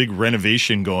have this big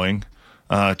renovation going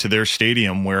to their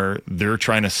stadium where they're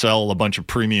trying to sell a bunch of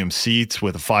premium seats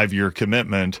with a 5-year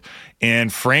commitment.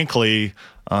 And frankly,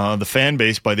 the fan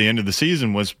base by the end of the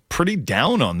season was pretty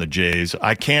down on the Jays.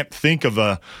 I can't think of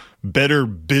a better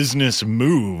business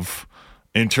move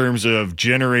in terms of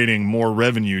generating more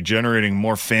revenue, generating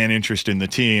more fan interest in the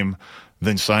team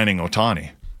than signing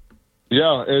Ohtani.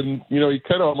 Yeah, and, you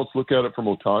kind of almost look at it from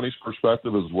Ohtani's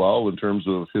perspective as well in terms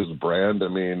of his brand. I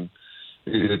mean,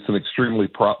 it's an extremely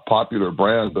popular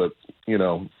brand, but,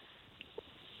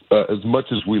 as much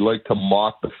as we like to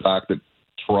mock the fact that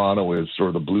Toronto is,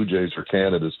 or the Blue Jays are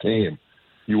Canada's team,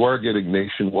 you are getting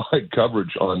nationwide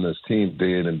coverage on this team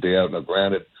day in and day out. Now,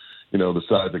 granted, the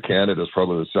size of Canada is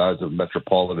probably the size of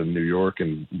metropolitan New York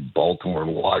and Baltimore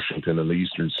and Washington and the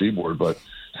Eastern Seaboard, but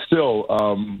still,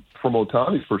 from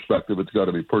Ohtani's perspective, it's got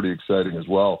to be pretty exciting as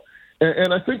well.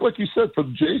 And I think, like you said, for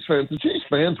the Jays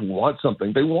fans want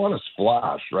something. They want a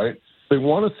splash, right? They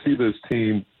want to see this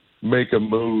team make a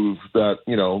move that,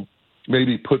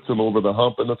 maybe puts them over the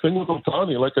hump. And the thing with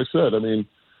Ohtani, like I said, I mean,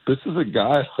 this is a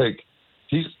guy,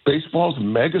 he's baseball's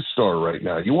megastar right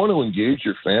now. You want to engage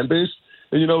your fan base.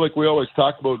 And, like we always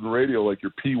talk about in radio, like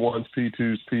your P1s,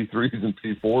 P2s, P3s, and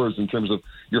P4s in terms of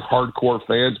your hardcore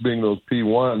fans being those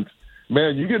P1s.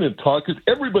 Man, you get in talk because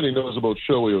everybody knows about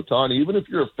Shohei Ohtani, even if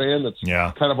you're a fan that's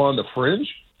kind of on the fringe.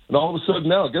 And all of a sudden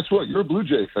now, guess what? You're a Blue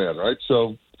Jay fan, right?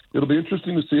 So it'll be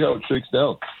interesting to see how it shakes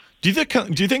down. Do you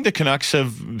think the Canucks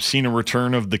have seen a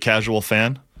return of the casual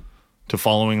fan to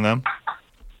following them?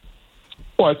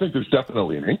 Well, I think there's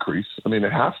definitely an increase. I mean,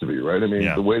 it has to be, right? I mean,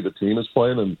 the way the team is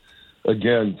playing, and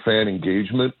again, fan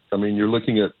engagement. I mean, you're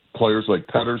looking at players like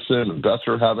Pedersen and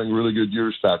Besser having really good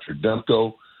years, Thatcher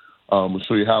Demko.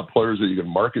 So you have players that you can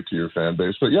market to your fan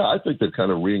base. But, yeah, I think they've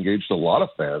kind of re-engaged a lot of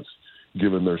fans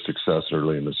given their success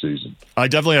early in the season. I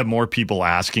definitely have more people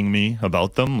asking me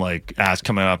about them, like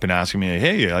coming up and asking me,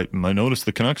 hey, I noticed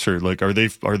the Canucks are like, are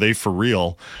they for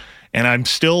real? And I'm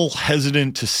still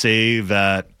hesitant to say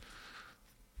that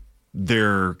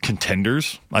they're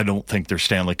contenders. I don't think they're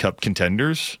Stanley Cup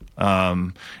contenders.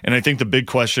 And I think the big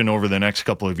question over the next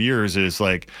couple of years is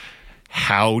like,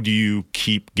 how do you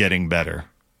keep getting better?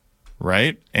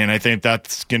 Right? And I think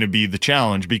that's going to be the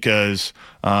challenge because,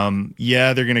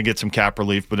 they're going to get some cap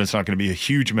relief, but it's not going to be a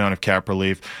huge amount of cap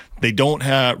relief. They don't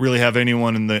really have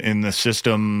anyone in the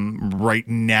system right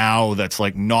now that's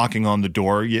like knocking on the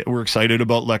door. Yeah, we're excited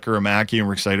about Lekkerimaki and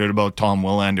we're excited about Tom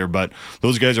Willander, but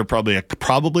those guys are probably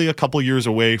a couple years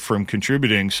away from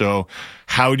contributing. So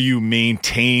how do you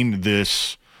maintain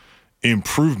this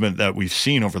improvement that we've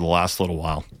seen over the last little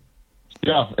while?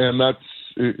 Yeah, and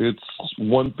it's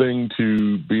one thing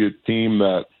to be a team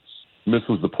that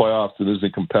misses the playoffs and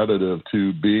isn't competitive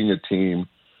to being a team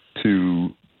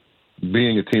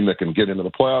that can get into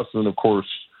the playoffs and, of course,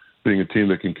 being a team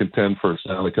that can contend for a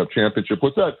Stanley Cup championship.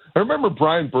 What's that? I remember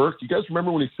Brian Burke. You guys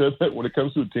remember when he said that when it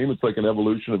comes to a team, it's like an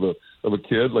evolution of a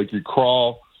kid. Like you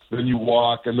crawl, then you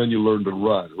walk, and then you learn to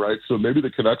run, right? So maybe the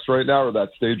Canucks right now are at that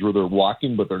stage where they're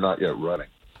walking, but they're not yet running.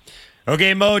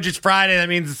 Okay, Moj, it's Friday. That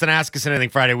means it's an Ask Us Anything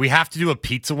Friday. We have to do a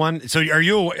pizza one. So have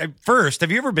you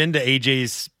ever been to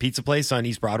AJ's Pizza Place on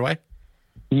East Broadway?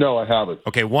 No, I haven't.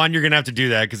 Okay, one, you're going to have to do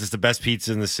that because it's the best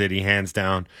pizza in the city, hands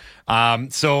down.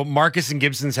 So Marcus and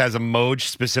Gibson's has a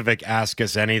Moj-specific Ask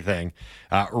Us Anything.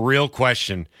 Real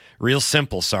question. Real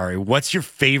simple, sorry. What's your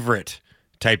favorite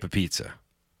type of pizza?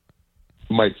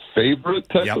 My favorite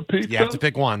type of pizza? You have to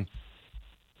pick one.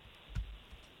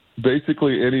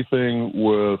 Basically anything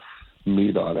with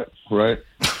meat on it, right?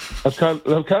 I kind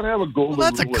of have a golden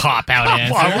Well, that's a cop-out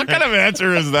answer. What kind of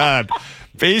answer is that?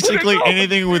 Basically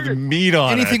anything with meat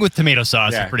on it. Anything with tomato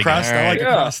sauce is pretty crust, good. I like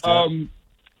crust.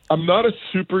 I'm not a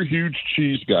super huge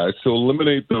cheese guy, so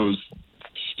eliminate those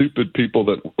stupid people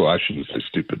that, well, I shouldn't say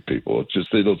stupid people. It's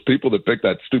just those people that pick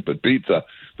that stupid pizza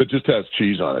that just has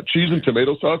cheese on it. Cheese and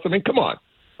tomato sauce, I mean, come on.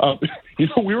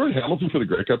 We were in Hamilton for the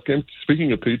Grey Cup game.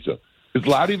 Speaking of pizza, is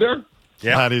Laddie there?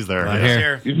 Yeah, Laddie's there.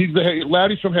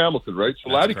 Laddie's from Hamilton, right?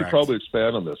 So Laddie could probably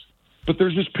expand on this. But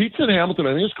there's this pizza in Hamilton,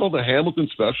 I think it's called the Hamilton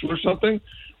Special or something,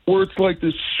 where it's like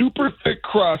this super thick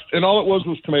crust, and all it was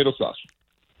tomato sauce.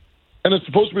 And it's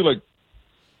supposed to be like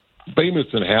famous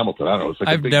in Hamilton. I don't know. It's like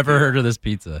I've never heard of this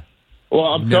pizza. Well,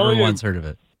 I'm never telling you, once heard of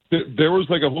it. There was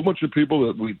like a whole bunch of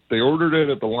people that they ordered it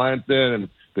at the Lions Den, and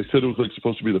they said it was like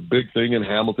supposed to be the big thing in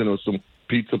Hamilton. It was some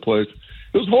pizza place.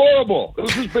 It was horrible. It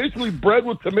was just basically bread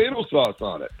with tomato sauce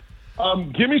on it.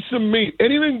 Give me some meat.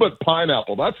 Anything but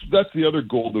pineapple. That's the other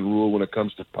golden rule when it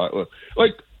comes to pie.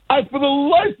 Like, for the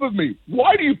life of me,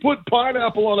 why do you put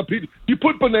pineapple on a pizza? You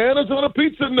put bananas on a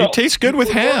pizza? No. It tastes good with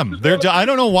ham. I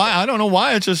don't know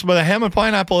why. It's just with a ham and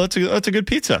pineapple. That's a good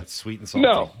pizza. It's sweet and salty.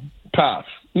 No, pass.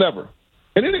 Never.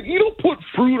 And you don't put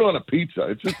fruit on a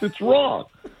pizza. It's wrong.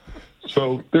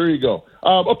 So there you go.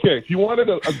 Okay, if you wanted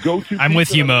a go-to, I'm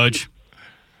with you, Moj.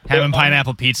 Ham and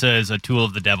pineapple pizza is a tool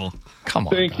of the devil. Come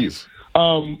on. Thank you.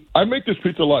 I make this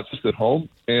pizza a lot just at home,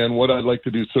 and what I'd like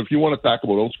to do, so if you want to talk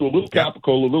about old school, a little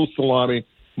capicola, a little salami,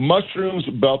 mushrooms,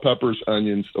 bell peppers,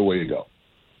 onions, away you go.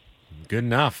 Good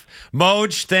enough.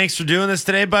 Moj, thanks for doing this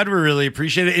today, bud. We really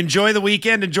appreciate it. Enjoy the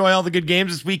weekend. Enjoy all the good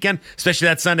games this weekend, especially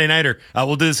that Sunday nighter.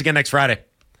 We'll do this again next Friday.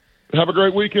 Have a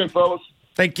great weekend, fellas.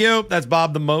 Thank you. That's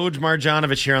Bob the Moj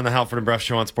Marjanovic here on the Halford and Bruff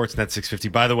Show on Sportsnet 650.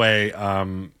 By the way,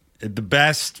 the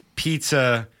best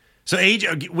pizza. So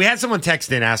AJ, we had someone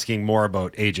text in asking more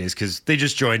about AJ's because they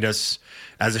just joined us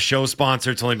as a show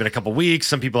sponsor. It's only been a couple weeks.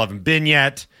 Some people haven't been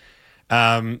yet.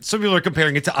 Some people are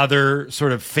comparing it to other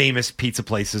sort of famous pizza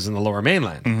places in the Lower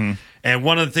Mainland. Mm-hmm. And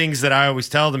one of the things that I always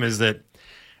tell them is that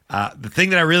the thing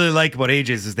that I really like about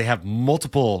AJ's is they have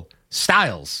multiple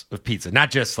styles of pizza, not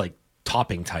just like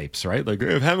topping types, right? Like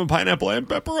they have ham and pineapple and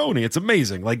pepperoni. It's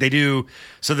amazing. Like they do.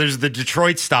 So there's the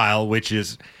Detroit style, which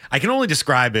is, I can only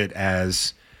describe it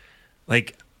as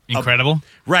like incredible.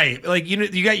 Right. Like,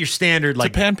 you got your standard, like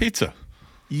it's a pan pizza.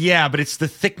 Yeah, but it's the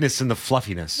thickness and the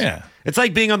fluffiness. Yeah. It's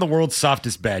like being on the world's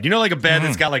softest bed. Like a bed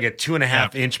that's got like a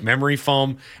 2.5 inch memory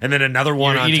foam and then another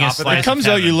one on top of that. It comes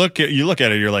out, you look at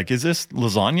it, you're like, is this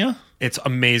lasagna? It's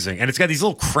amazing. And it's got these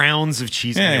little crowns of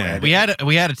cheese. Yeah. We had a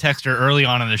texter early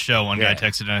on in the show. One guy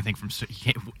texted in, I think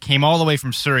he came all the way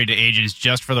from Surrey to AJ's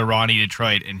just for the Ronnie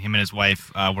Detroit, and him and his wife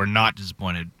were not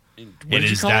disappointed. It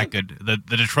is that good. The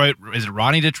Detroit, is it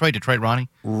Ronnie Detroit? Detroit Ronnie?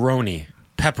 Roni.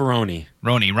 Pepperoni.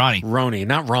 Ronnie,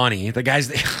 not Ronnie. The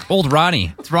guy's Old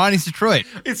Ronnie. It's Ronnie's Detroit.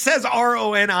 It says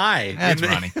RONI. That's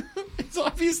Ronnie. It's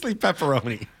obviously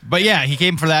pepperoni. But yeah, he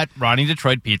came for that Ronnie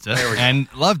Detroit pizza and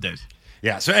loved it.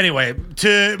 Yeah. So anyway,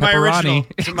 to my original.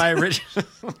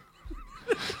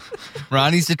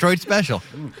 Ronnie's Detroit special.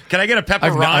 Can I get a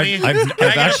pepperoni? Can I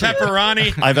get a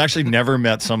pepperoni? I've actually never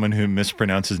met someone who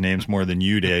mispronounces names more than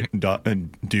you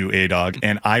do, A-Dog,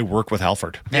 and I work with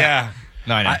Halford. Yeah.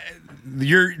 No, I know.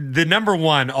 You're the number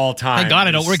one all time. Thank God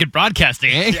I don't work at broadcasting,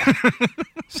 eh? Yeah.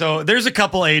 So there's a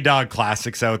couple A-Dog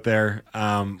classics out there.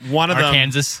 One of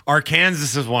Arkansas.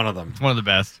 Arkansas is one of them. It's one of the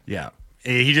best. Yeah.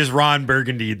 He just Ron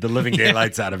Burgundy the living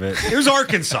daylights out of it. It was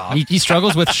Arkansas. He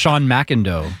struggles with Sean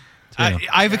McIndoe.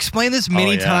 I've explained this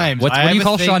many times. What do you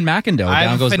call Sean McIndoe? I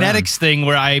have a phonetics thing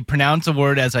where I pronounce a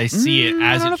word as I see it,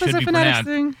 as it should be pronounced.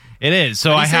 Thing. It is.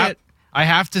 So I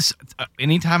have to,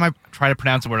 anytime I try to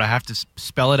pronounce a word, I have to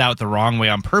spell it out the wrong way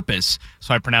on purpose,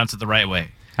 so I pronounce it the right way.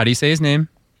 How do you say his name?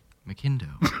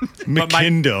 McIndoe.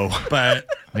 McIndoe.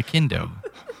 McIndoe.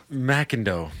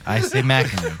 McIndoe. I say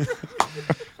McIndoe.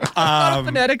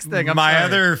 Phonetics thing. My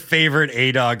other favorite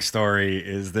A-Dog story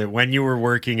is that when you were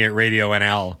working at Radio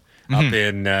NL up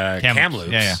in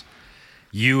Kamloops,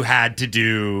 you had to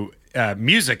do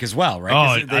music as well,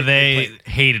 right? Oh, they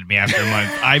hated me after a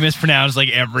month. I mispronounced like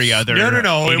every other.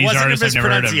 No. It wasn't a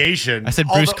mispronunciation. I said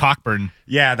Bruce Cockburn.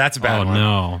 Yeah, that's a bad one.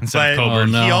 No. Instead of Coburn.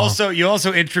 You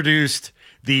also introduced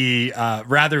the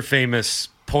rather famous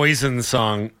Poison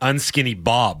song "Unskinny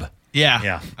Bob."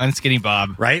 Yeah. Unskinny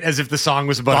Bob. Right? As if the song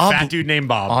was about a fat dude named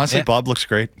Bob. Honestly, Bob looks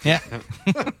great. Yeah.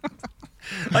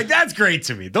 Like, that's great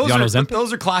to me. Those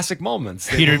are classic moments.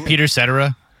 Peter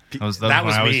Cetera. That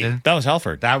was me. That was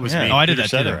Halford. That was me. Oh, I did Peter that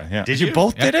too. Cetera, yeah. Did you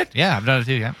both did it? Yeah, I've done it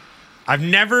too, yeah. I've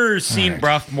never seen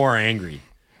Bruff more angry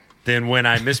than when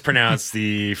I mispronounced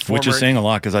the former... Which is saying a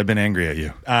lot because I've been angry at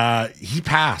you. He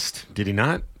passed, did he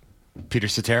not? Peter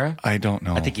Cetera? I don't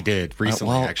know. I think he did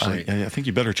recently, actually. I think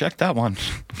you better check that one.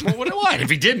 Well, what? If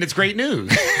he didn't, it's great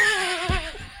news.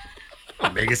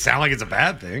 Don't make it sound like it's a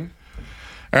bad thing.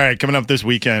 All right, coming up this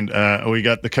weekend, we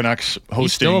got the Canucks hosting.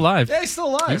 He's still alive. Yeah, he's still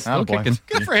alive. He's still kicking.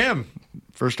 Good for him.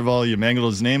 First of all, you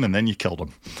mangled his name, and then you killed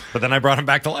him. But then I brought him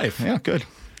back to life. Yeah, good.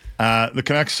 The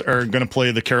Canucks are going to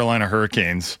play the Carolina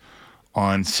Hurricanes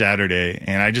on Saturday,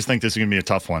 and I just think this is going to be a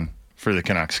tough one for the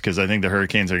Canucks because I think the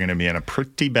Hurricanes are going to be in a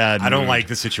pretty bad mood. I don't like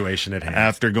the situation at hand.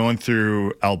 After going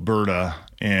through Alberta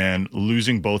and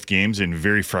losing both games in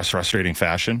very frustrating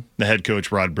fashion, the head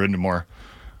coach, Rod Brindamore,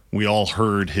 we all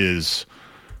heard his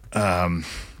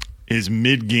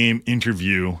mid-game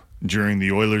interview during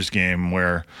the Oilers game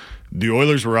where the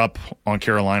Oilers were up on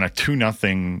Carolina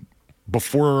 2-0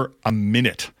 before a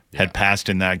minute had passed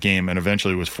in that game, and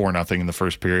eventually it was 4-0 in the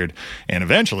first period, and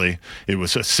eventually it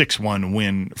was a 6-1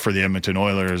 win for the Edmonton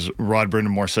Oilers. Rod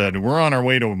Brindamore said, we're on our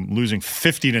way to losing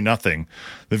 50-0.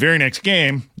 The very next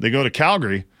game, they go to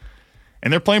Calgary,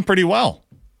 and they're playing pretty well.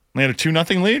 They had a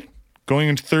 2-0 lead going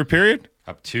into third period.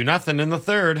 Up 2-0 in the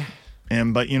third.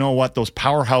 But you know what? Those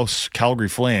powerhouse Calgary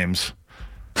Flames,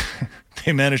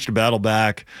 they managed to battle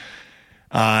back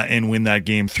and win that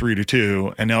game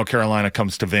 3-2. And now Carolina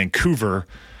comes to Vancouver.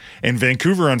 And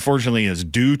Vancouver, unfortunately, is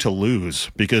due to lose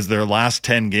because their last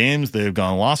 10 games, they've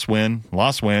gone loss, win,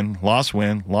 loss, win, loss,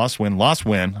 win, loss, win, loss,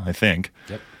 win, I think.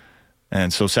 Yep.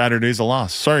 And so Saturday's a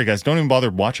loss. Sorry, guys. Don't even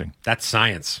bother watching. That's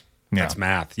science. Yeah. That's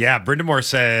math. Yeah, Brindamore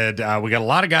said we got a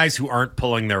lot of guys who aren't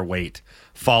pulling their weight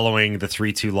following the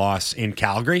 3-2 loss in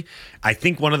Calgary. I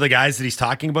think one of the guys that he's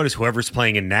talking about is whoever's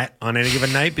playing in net on any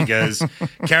given night because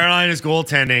Carolina's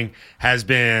goaltending has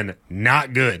been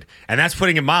not good. And that's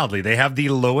putting it mildly. They have the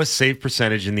lowest save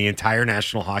percentage in the entire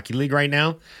National Hockey League right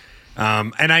now.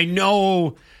 And I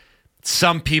know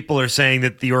some people are saying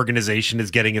that the organization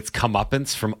is getting its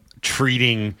comeuppance from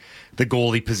treating the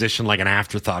goalie position like an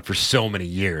afterthought for so many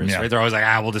years. Right? They're always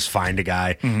like, we'll just find a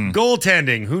guy.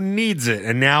 Goaltending, who needs it?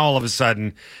 And now all of a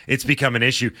sudden it's become an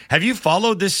issue. Have you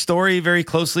followed this story very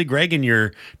closely, Greg, in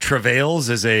your travails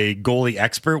as a goalie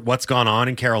expert? What's gone on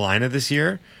in Carolina this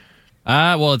year?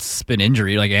 Well, it's been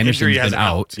injury. Like Anderson's been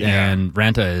out, yeah. and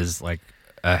Ranta is like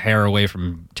a hair away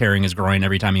from tearing his groin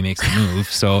every time he makes a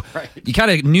move. So you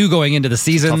kind of knew going into the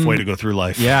season. Tough way to go through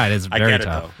life. Yeah, it is very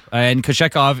tough. And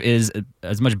Kochetkov is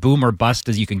as much boom or bust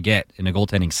as you can get in a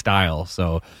goaltending style.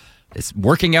 So it's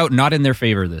working out not in their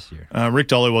favor this year. Rick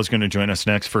Dhaliwal is going to join us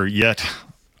next for yet.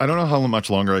 I don't know how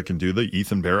much longer I can do the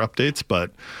Ethan Bear updates,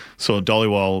 but so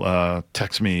Dhaliwal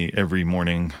texts me every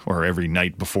morning or every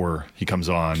night before he comes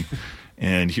on,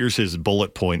 and here's his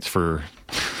bullet points for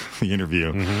the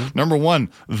interview. Number 1,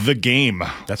 the game.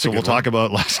 That's so a good we'll one. talk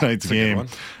about last night's game.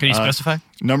 Can you specify?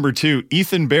 Number 2,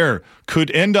 Ethan Bear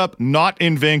could end up not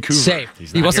in Vancouver. Safe.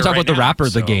 He wants to talk about the rapper,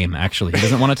 The Game, actually. He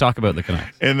doesn't want to talk about the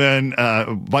Canucks. And then,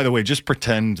 by the way, just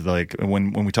pretend like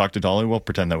when we talk to Dolly, we'll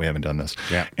pretend that we haven't done this.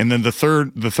 Yeah. And then the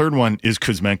third one is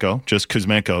Kuzmenko, just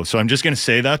Kuzmenko. So I'm just going to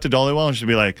say that to Dollywell and she'll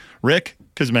be like, Rick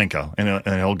Kuzmenko, and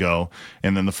he'll go.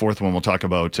 And then the fourth one, we'll talk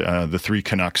about the 3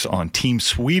 Canucks on Team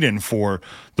Sweden for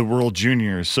the World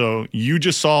Juniors. So you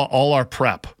just saw all our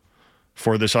prep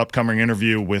for this upcoming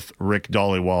interview with Rick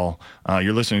Dollywall.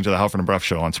 You're listening to the Halford and Bruff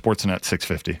Show on Sportsnet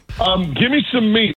 650. Give me some meat.